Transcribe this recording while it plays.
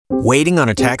Waiting on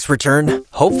a tax return?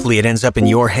 Hopefully it ends up in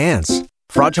your hands.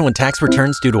 Fraudulent tax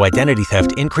returns due to identity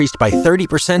theft increased by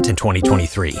 30% in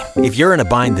 2023. If you're in a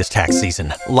bind this tax season,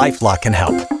 LifeLock can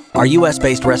help. Our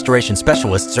U.S.-based restoration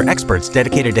specialists are experts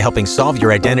dedicated to helping solve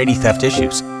your identity theft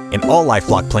issues. And all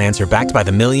LifeLock plans are backed by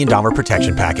the $1 Million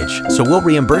Protection Package. So we'll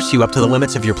reimburse you up to the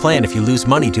limits of your plan if you lose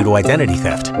money due to identity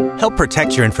theft. Help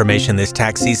protect your information this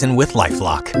tax season with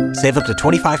LifeLock. Save up to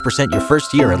 25% your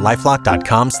first year at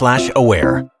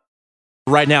LifeLock.com/aware.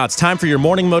 Right now, it's time for your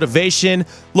morning motivation.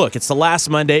 Look, it's the last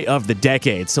Monday of the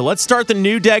decade, so let's start the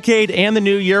new decade and the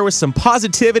new year with some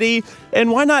positivity, and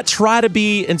why not try to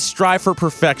be and strive for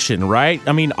perfection, right?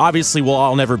 I mean, obviously, we'll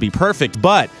all never be perfect,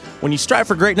 but when you strive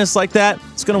for greatness like that,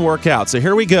 it's going to work out. So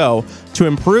here we go. To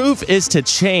improve is to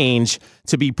change.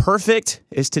 To be perfect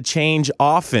is to change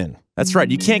often. That's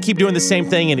right. You can't keep doing the same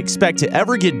thing and expect to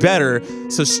ever get better.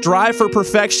 So strive for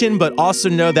perfection, but also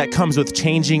know that comes with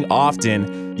changing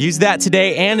often. Use that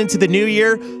today and into the new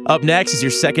year. Up next is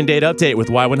your second date update with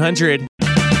Y100.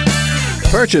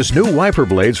 Purchase new wiper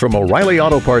blades from O'Reilly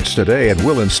Auto Parts today and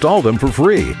we'll install them for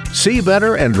free. See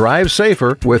better and drive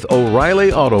safer with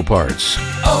O'Reilly Auto Parts.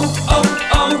 Oh,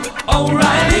 oh, oh,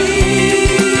 O'Reilly